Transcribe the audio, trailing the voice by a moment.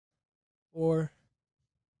Or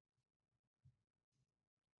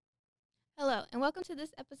Hello, and welcome to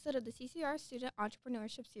this episode of the CCR Student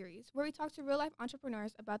Entrepreneurship Series, where we talk to real life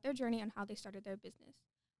entrepreneurs about their journey and how they started their business.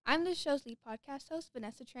 I'm this show's lead podcast host,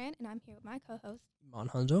 Vanessa Tran, and I'm here with my co host.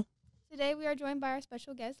 Manhanjo. Today, we are joined by our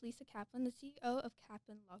special guest, Lisa Kaplan, the CEO of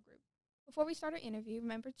Kaplan Law Group. Before we start our interview,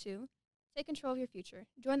 remember to take control of your future.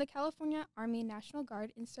 Join the California Army National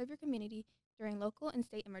Guard and serve your community during local and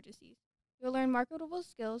state emergencies. You'll learn marketable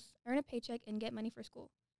skills, earn a paycheck, and get money for school.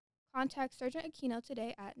 Contact Sergeant Aquino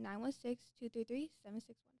today at 916-233-7615.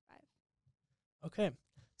 Okay.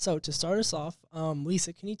 So to start us off,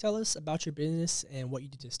 Lisa, can you tell us about your business and what you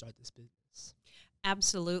did to start this business?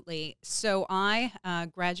 Absolutely. So I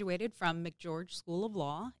graduated from McGeorge School of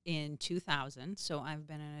Law in 2000. So I've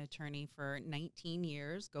been an attorney for 19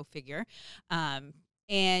 years, go figure.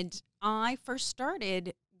 And I first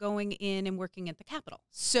started going in and working at the Capitol.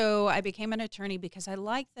 So I became an attorney because I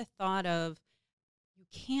like the thought of you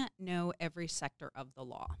can't know every sector of the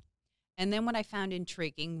law. And then what I found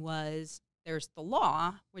intriguing was there's the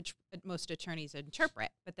law, which most attorneys interpret,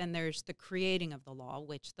 but then there's the creating of the law,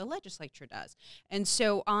 which the legislature does. And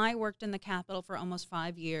so I worked in the Capitol for almost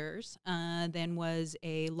 5 years, then was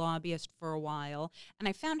a lobbyist for a while. And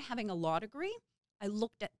I found having a law degree, I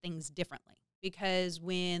looked at things differently because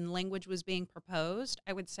when language was being proposed,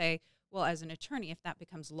 I would say, well, as an attorney, if that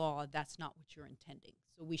becomes law, that's not what you're intending.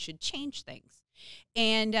 So we should change things.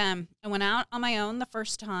 And I went out on my own the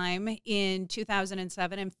first time in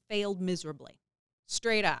 2007 and failed miserably,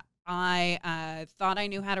 straight up. I thought I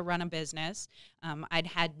knew how to run a business. I'd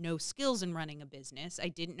had no skills in running a business. I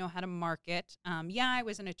didn't know how to market. I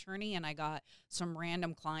was an attorney and I got some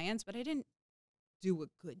random clients, but I didn't do a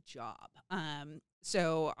good job.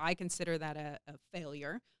 So I consider that a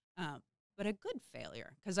failure, but a good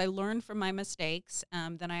failure because I learned from my mistakes.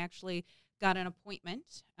 Then I actually got an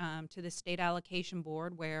appointment to the state allocation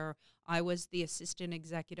board where I was the assistant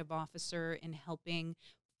executive officer in helping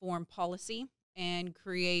form policy and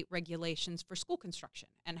create regulations for school construction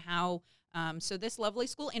and how, so this lovely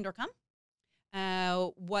school, Inderkum,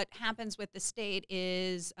 what happens with the state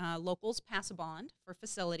is locals pass a bond for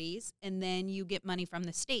facilities, and then you get money from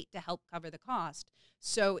the state to help cover the cost.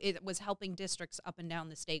 So it was helping districts up and down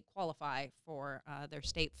the state qualify for their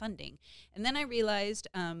state funding. And then I realized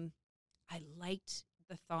I liked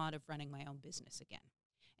the thought of running my own business again.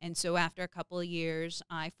 And so after a couple of years,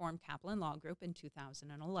 I formed Kaplan Law Group in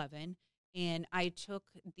 2011. And I took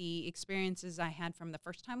the experiences I had from the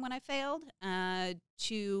first time when I failed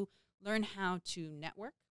to learn how to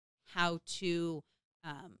network, how to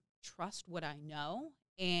trust what I know,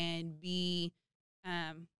 and be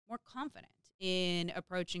more confident in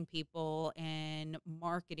approaching people and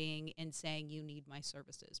marketing and saying, you need my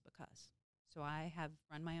services because. So I have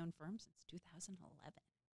run my own firm since 2011.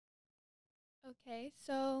 Okay,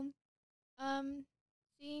 so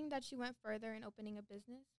seeing that you went further in opening a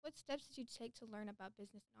business, what steps did you take to learn about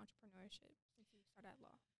business and entrepreneurship since you started at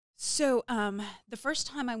law? So the first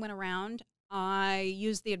time I went around, I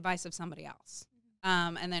used the advice of somebody else.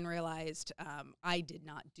 And then realized I did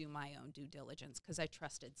not do my own due diligence because I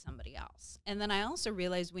trusted somebody else. And then I also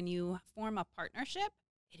realized when you form a partnership,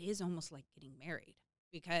 it is almost like getting married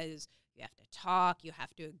because you have to talk, you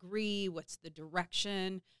have to agree, what's the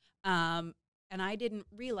direction. And I didn't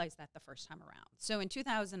realize that the first time around. So in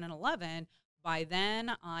 2011, by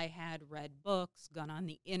then I had read books, gone on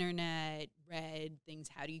the internet, read things,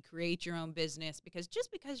 how do you create your own business? Because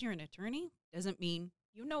just because you're an attorney doesn't mean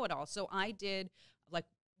you know it all. So I did like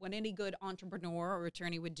what any good entrepreneur or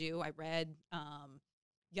attorney would do. I read,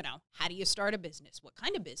 how do you start a business? What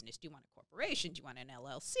kind of business? Do you want a corporation? Do you want an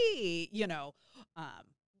LLC?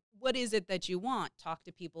 What is it that you want? Talk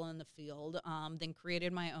to people in the field. Then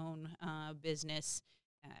created my own business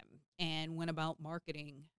and went about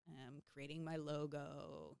marketing, creating my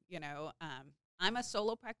logo. I'm a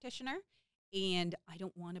solo practitioner and I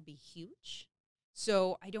don't want to be huge.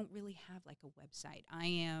 So I don't really have like a website. I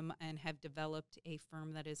am and have developed a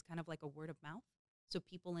firm that is kind of like a word of mouth. So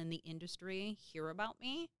people in the industry hear about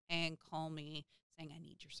me and call me saying, I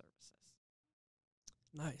need your services.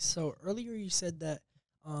 Nice. So earlier you said that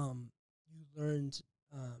you learned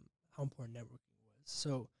how important networking was.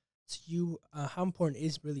 So you how important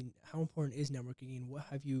is networking, and what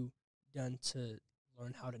have you done to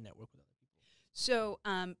learn how to network with other people? So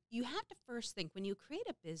you have to first think when you create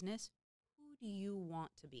a business, who do you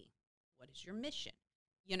want to be? What is your mission?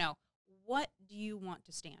 What do you want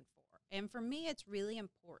to stand for? And for me, it's really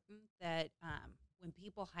important that when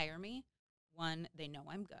people hire me, one, they know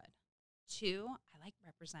I'm good. Two, I like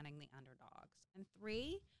representing the underdogs. And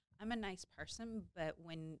three, I'm a nice person, but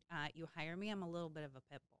when you hire me, I'm a little bit of a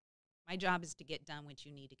pit bull. My job is to get done what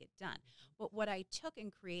you need to get done. But what I took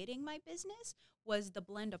in creating my business was the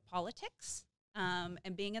blend of politics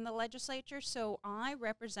and being in the legislature. So I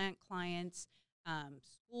represent clients,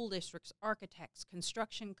 school districts, architects,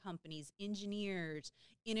 construction companies, engineers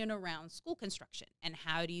in and around school construction. And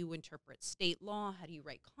how do you interpret state law? How do you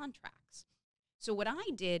write contracts? So what I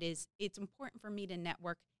did is it's important for me to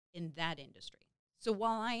network in that industry. So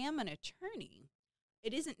while I am an attorney,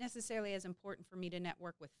 it isn't necessarily as important for me to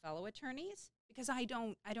network with fellow attorneys because I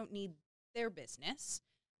don't need their business.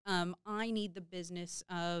 I need the business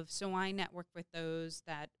of, so I network with those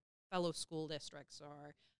that fellow school districts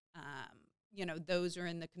or, those are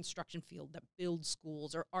in the construction field that build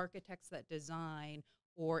schools or architects that design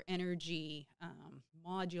or energy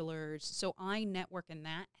modulars. So I network in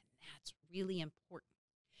that, and that's really important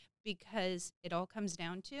because it all comes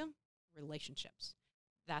down to relationships.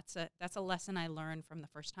 That's a lesson I learned from the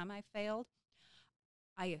first time I failed.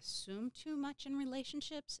 I assumed too much in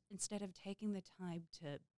relationships instead of taking the time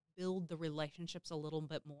to build the relationships a little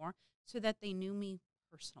bit more so that they knew me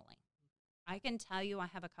personally. I can tell you I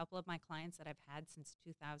have a couple of my clients that I've had since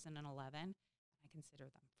 2011. I consider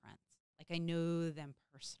them friends. Like I know them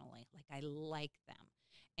personally. Like I like them.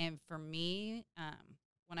 And for me,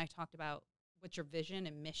 when I talked about what's your vision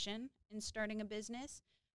and mission in starting a business,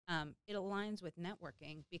 it aligns with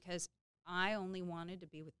networking because I only wanted to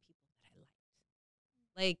be with people that I liked.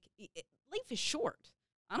 Like, life is short.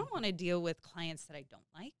 I don't want to deal with clients that I don't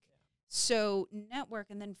like. Yeah. So network,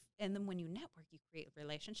 and then when you network, you create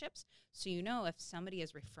relationships. So you know if somebody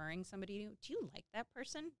is referring somebody to you, do you like that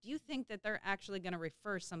person? Do you think that they're actually going to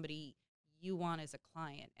refer somebody you want as a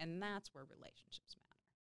client? And that's where relationships matter.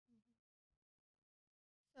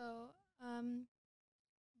 So,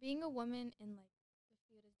 being a woman in like the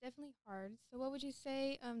field is definitely hard. So, what would you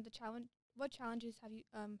say what challenges have you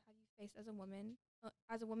faced as a woman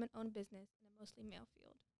woman-owned business in a mostly male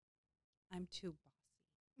field? I'm too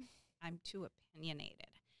bossy. I'm too opinionated.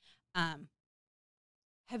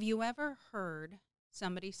 Have you ever heard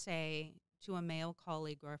somebody say to a male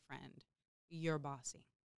colleague or a friend, "You're bossy"?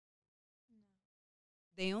 No.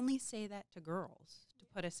 They only say that to girls to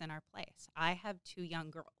put us in our place. I have 2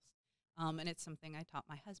 young girls, and it's something I taught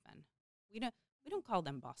my husband. We don't call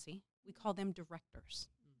them bossy. We call them directors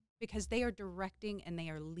because they are directing and they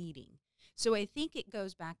are leading. So I think it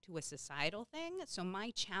goes back to a societal thing. So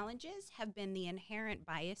my challenges have been the inherent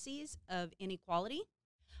biases of inequality,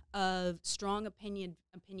 of strong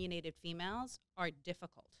opinionated females are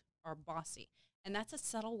difficult, are bossy. And that's a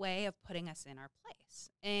subtle way of putting us in our place.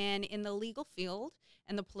 And in the legal field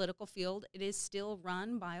and the political field, it is still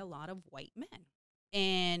run by a lot of white men.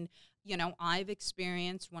 And, I've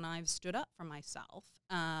experienced when I've stood up for myself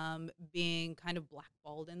being kind of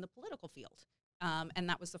blackballed in the political field. And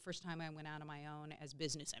that was the first time I went out on my own as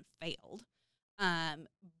business and failed.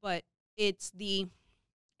 But it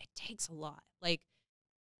takes a lot. Like,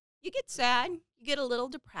 you get sad, you get a little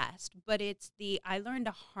depressed, but I learned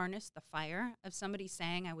to harness the fire of somebody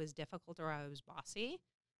saying I was difficult or I was bossy,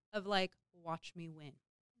 of like, watch me win.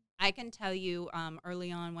 I can tell you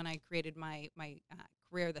early on when I created my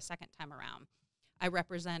career the second time around, I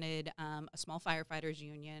represented a small firefighters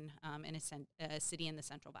union in a city in the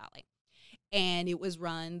Central Valley. And it was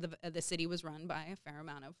the city was run by a fair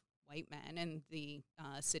amount of white men, and the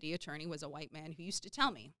city attorney was a white man who used to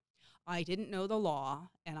tell me, I didn't know the law,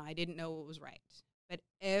 and I didn't know what was right. But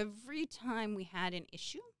every time we had an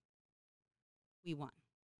issue, we won.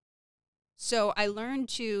 So I learned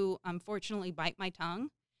to, unfortunately, bite my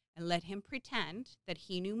tongue and let him pretend that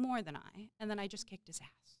he knew more than I, and then I just kicked his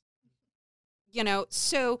ass.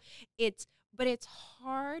 So it's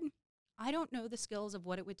hard. I don't know the skills of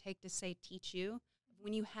what it would take to teach you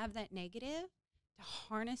when you have that negative, to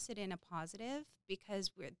harness it in a positive,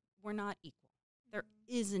 because we're not equal. There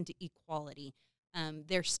isn't equality.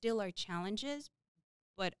 There still are challenges,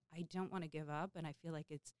 but I don't want to give up, and I feel like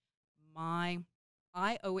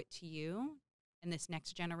I owe it to you and this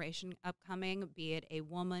next generation upcoming, be it a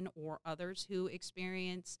woman or others who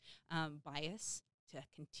experience bias, to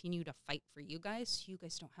continue to fight for you guys so you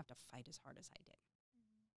guys don't have to fight as hard as I did.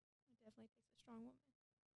 It definitely takes a strong woman.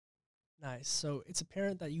 Nice. So it's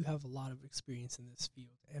apparent that you have a lot of experience in this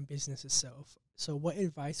field and business itself. So what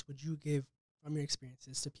advice would you give from your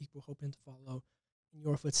experiences to people hoping to follow in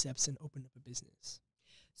your footsteps and open up a business?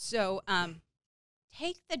 So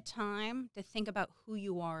take the time to think about who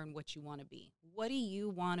you are and what you want to be. What do you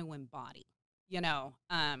want to embody?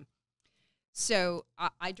 So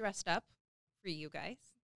I dressed up for you guys.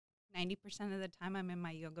 90% of the time I'm in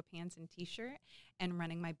my yoga pants and t-shirt and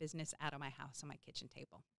running my business out of my house on my kitchen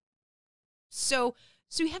table. So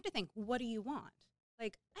you have to think, what do you want?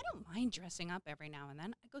 Like, I don't mind dressing up every now and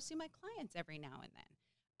then. I go see my clients every now and then.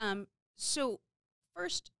 So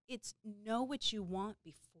first, it's know what you want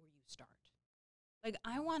before you start. Like,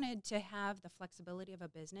 I wanted to have the flexibility of a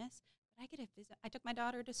business, but I get to visit. I took my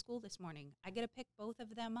daughter to school this morning. I get to pick both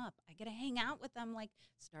of them up. I get to hang out with them, like,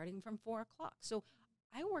 starting from 4 o'clock. So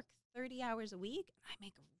I work 30 hours a week, and I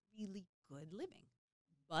make a really good living.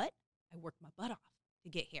 But I worked my butt off to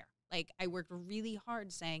get here. Like, I worked really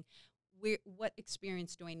hard saying, what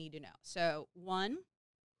experience do I need to know? So, one,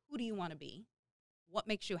 who do you want to be? What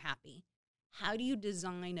makes you happy? How do you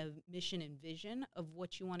design a mission and vision of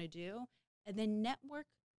what you want to do? And then network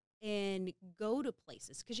and go to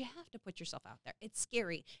places, because you have to put yourself out there. It's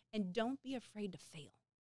scary. And don't be afraid to fail.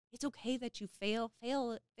 It's okay that you fail.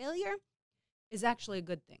 Failure is actually a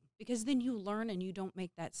good thing, because then you learn and you don't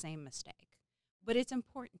make that same mistake. But it's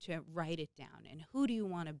important to write it down, and who do you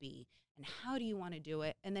want to be and how do you want to do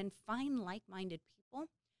it, and then find like-minded people,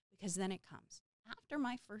 because then it comes. After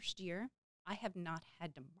my first year, I have not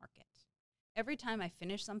had to market. Every time I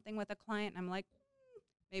finish something with a client, I'm like,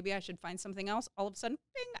 maybe I should find something else. All of a sudden,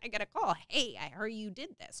 bing, I get a call. Hey, I heard you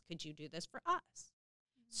did this. Could you do this for us?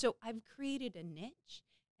 So I've created a niche,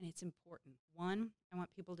 and it's important. One, I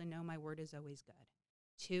want people to know my word is always good.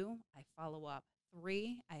 Two, I follow up.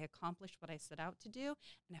 Three, I accomplish what I set out to do.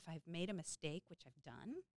 And if I've made a mistake, which I've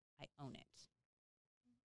done, I own it.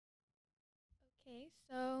 Okay,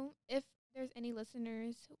 so if there's any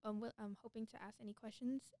listeners hoping to ask any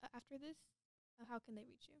questions after this, how can they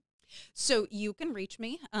reach you? So you can reach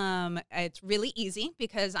me. It's really easy,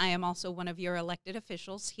 because I am also one of your elected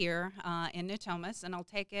officials here in Natomas, and I'll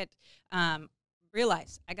take it.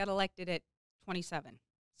 Realize I got elected at 27,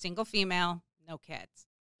 single female, no kids.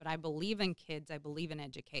 But I believe in kids. I believe in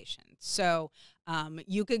education. So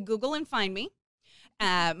you could Google and find me.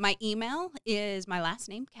 My email is my last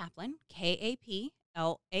name, Kaplan, Kaplan,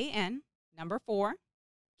 4,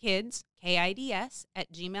 kids, KIDS,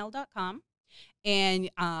 @gmail.com. And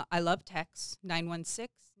I love texts,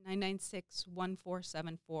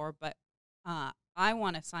 916-996-1474. But I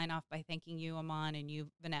want to sign off by thanking you, Aman, and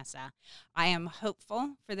you, Vanessa. I am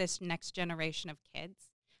hopeful for this next generation of kids.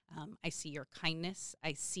 I see your kindness.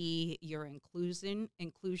 I see your inclusion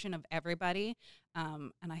of everybody.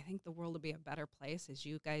 And I think the world will be a better place as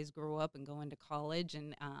you guys grow up and go into college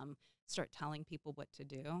and start telling people what to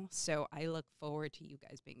do. So I look forward to you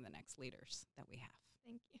guys being the next leaders that we have.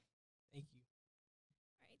 Thank you. Thank you.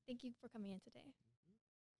 All right, thank you for coming in today.